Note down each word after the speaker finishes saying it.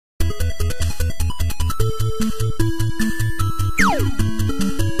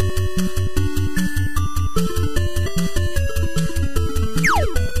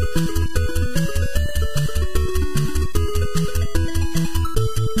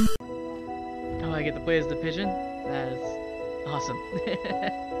play as the pigeon? That is awesome.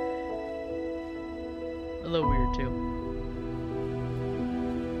 A little weird too.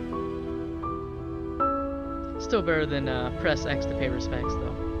 Still better than press X to pay respects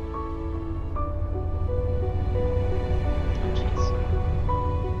though. Oh jeez.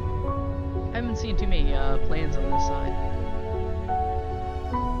 I haven't seen too many planes on this side.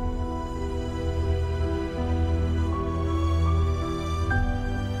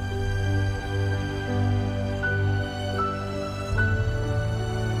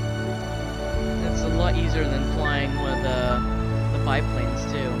 It's a lot easier than flying one of the biplanes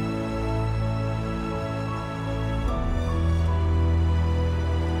too.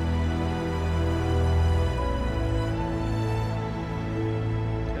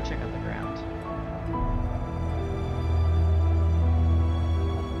 Go check out the ground.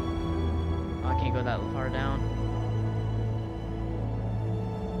 Oh, I can't go that far down.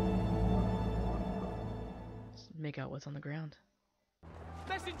 Let's make out what's on the ground.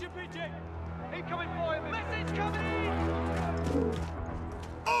 Messenger pigeon! Incoming fire! Message coming!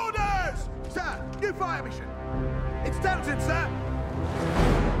 Orders! Sir, new fire mission. It's Delton, sir.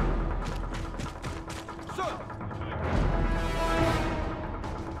 Sir.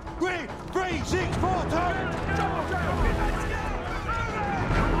 3, 3, 6, 4, turn!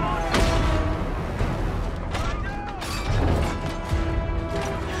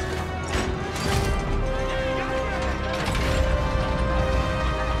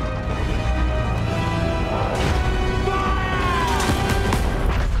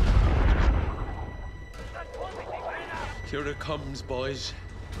 Here it comes, boys.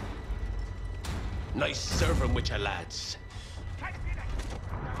 Nice serving with your lads.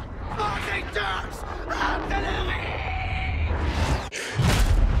 Marching Turks! Artillery!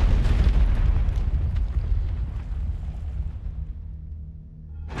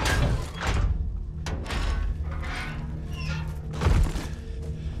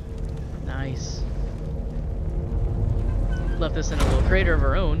 Nice. Left us in a little crater of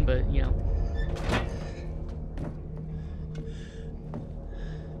our own, but you know.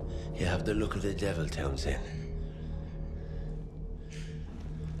 You have the look of the devil, Townsend.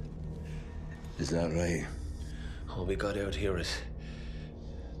 Is that right? All we got out here is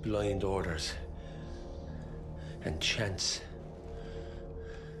blind orders and chance.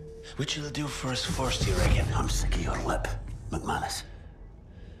 Which will do for us first, you reckon? I'm sick of your lip, McManus.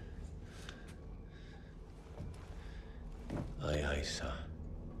 Aye, aye, sir.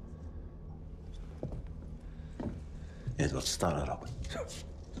 Edward, start her up.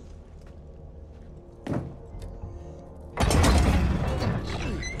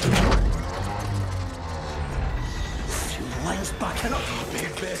 Lines backing up.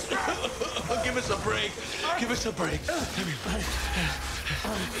 Big best. Give us a break. Give us a break. Come here.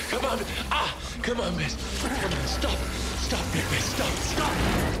 Come on. Ah, come on, miss. Come on, stop. Stop, big miss. Stop. Stop.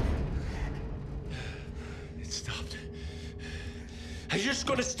 It stopped. Are you just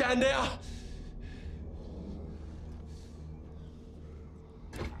gonna stand there?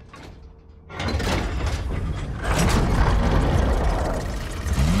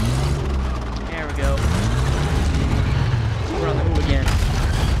 There we go. We're on the move again.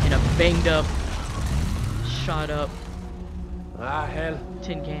 In a banged up, shot up Ah, hell.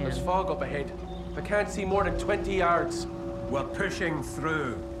 tin can. There's fog up ahead. I can't see more than 20 yards. We're pushing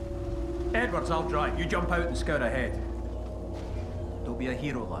through. Edwards, I'll drive. You jump out and scout ahead. Don't be a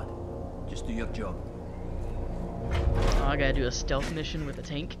hero, lad. Just do your job. Oh, I gotta do a stealth mission with a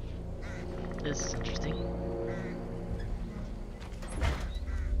tank. This is interesting.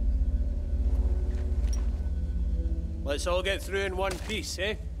 Let's all get through in one piece,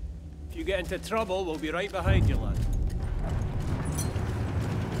 eh? If you get into trouble, we'll be right behind you, lad.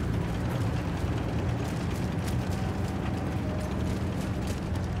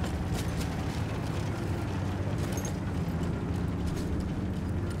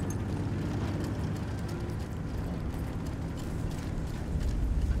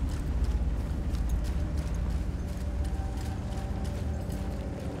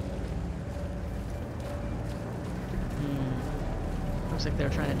 Looks like they're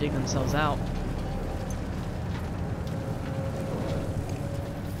trying to dig themselves out.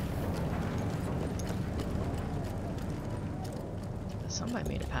 Somebody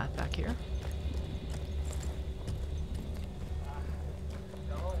made a path back here.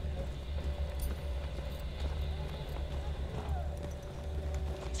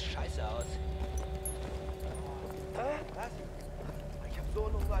 Scheiße aus. Hä? Was? Ich hab so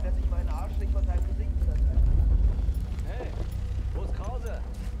einen Hunger, dass ich meinen Arsch nicht von seinem Gesicht untertreibe. Hey, wo ist Krause?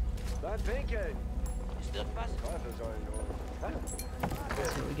 Beim Pinkeln. Ist irgendwas?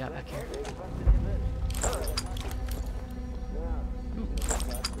 Let's see what we got back here. Irgendwas mit dir will.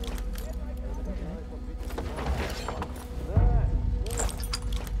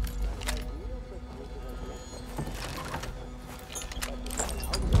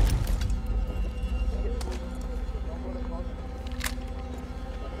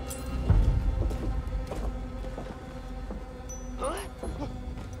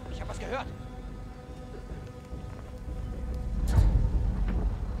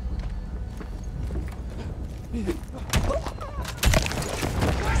 Position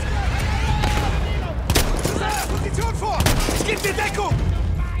vor! Ich geb dir Deckung!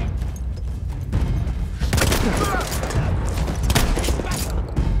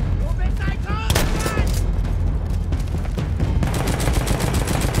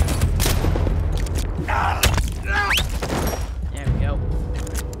 There we go.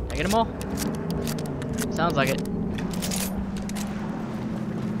 Did I get them all? Sounds like it.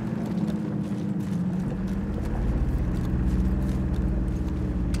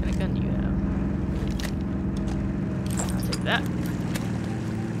 What kind of gun do you have? I'll take that.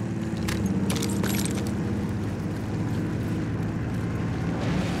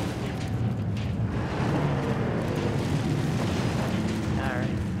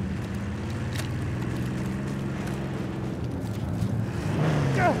 Alright.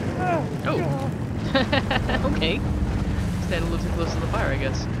 Oh! Okay. Stand a little too close to the fire, I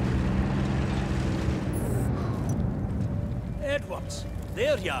guess. Edwards,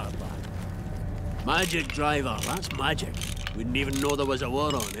 there you are, lad. Magic driver, that's magic. Wouldn't even know there was a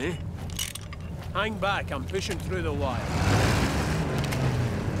war on, eh? Hang back, I'm pushing through the wire.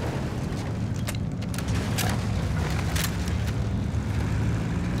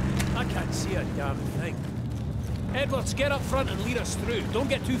 I can't see a damn thing. Edwards, get up front and lead us through. Don't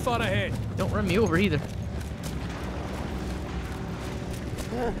get too far ahead. Don't run me over either.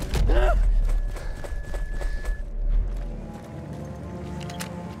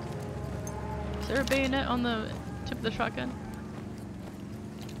 Is there a bayonet on the tip of the shotgun?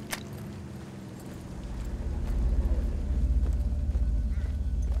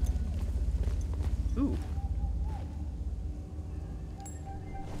 Ooh.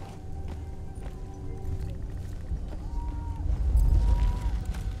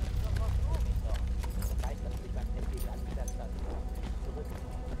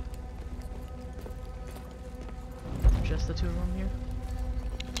 Just the two of them here?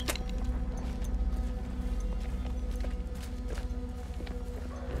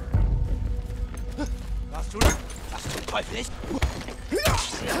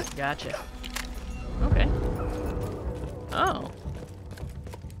 Gotcha. Okay. Oh.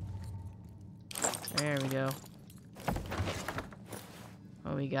 There we go.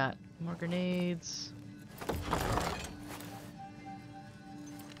 Oh, we got more grenades.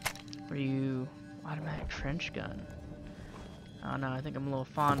 What are you? Automatic trench gun. I don't know, I think I'm a little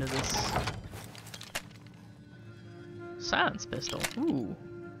fond of this silence pistol. Ooh.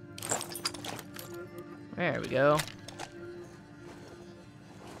 There we go.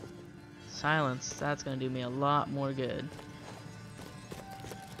 Silence, that's gonna do me a lot more good.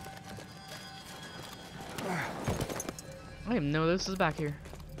 I didn't even know this was back here.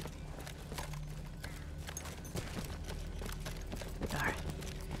 Alright.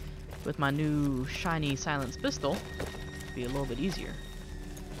 With my new shiny silence pistol, it'll be a little bit easier.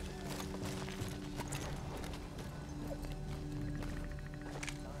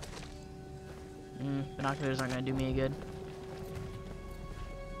 Binoculars aren't gonna do me any good.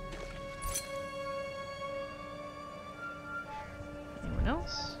 Anyone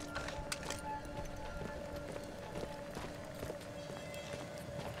else?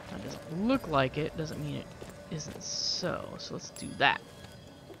 That doesn't look like it, doesn't mean it isn't so. So let's do that.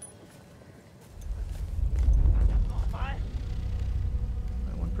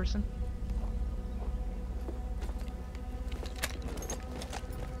 One person?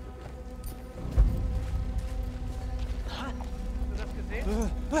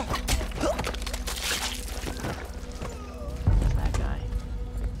 That guy.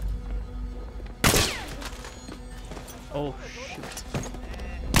 Oh shoot.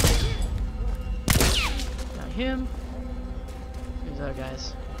 Not him. Who's other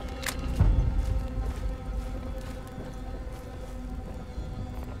guys?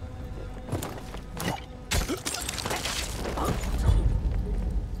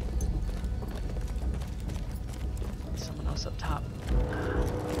 Someone else up top.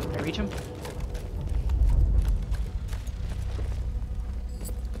 Can I reach him?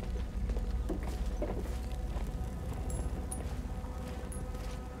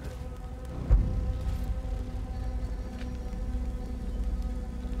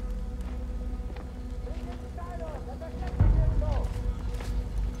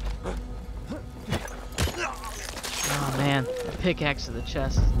 Oh man, the pickaxe to the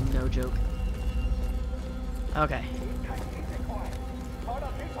chest is no joke. Okay.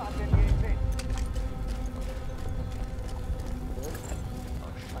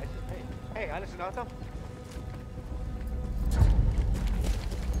 Hey, alles in Ordnung?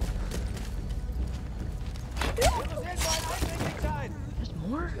 There's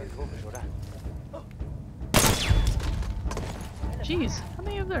more? Komisch, oder? Jeez, how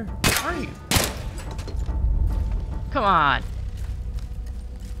many of there are you? Come on.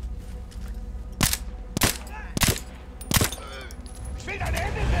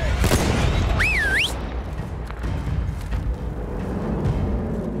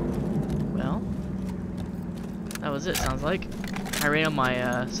 Well, that was it, sounds like. I ran on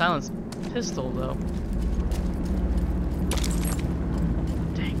my silenced pistol, though.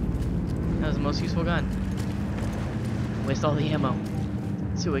 Dang. That was the most useful gun. Waste all the ammo.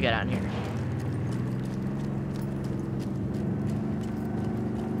 Let's see what we got out here.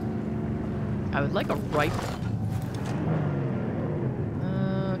 I would like a rifle.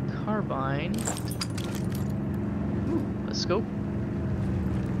 Carbine. Ooh, a scope.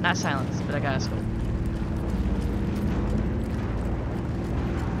 Not silenced, but I got a scope.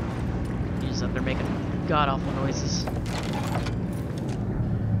 You're just up there making god-awful noises.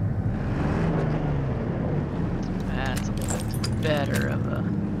 That's a little bit better of a...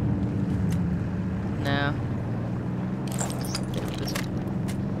 No. Just stick with this one.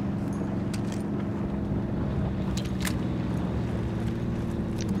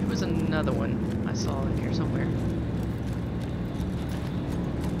 There was another one I saw in here somewhere.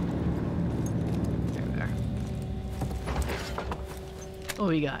 There we are. What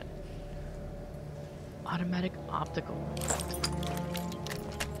we got? Automatic optical.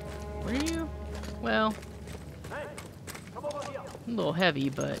 Where are you? Well, a little heavy,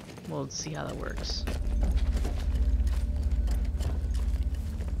 but we'll see how that works.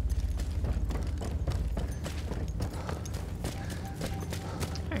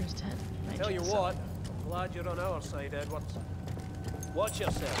 There's 10. Tell you what, I'm glad you're on our side, Edwards. Watch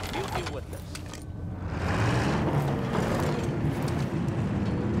yourself. We'll deal with this.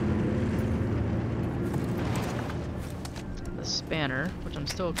 The spanner, which I'm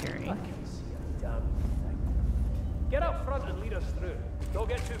still carrying. Get up front and lead us through. Don't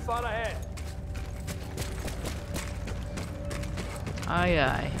get too far ahead. Aye,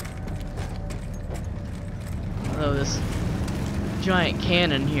 aye. Although this giant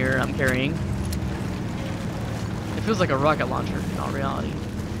cannon here I'm carrying, it feels like a rocket launcher in all reality.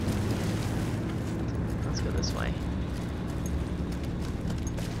 Let's go this way.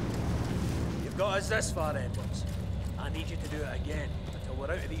 You've got us this far, Edwards. I need you to do it again until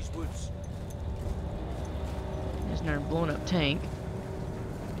we're out of these woods. There's another blown up tank.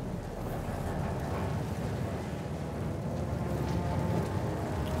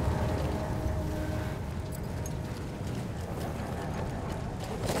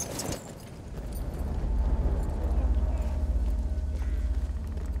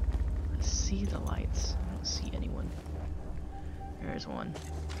 I see the lights. I don't see anyone. There's one.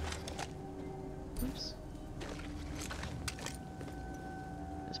 Oops.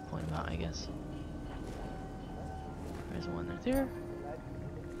 Just point them out, I guess. There's one right there.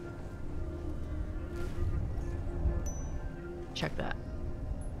 Check that.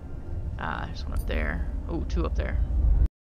 Ah, there's one up there. Oh, two up there.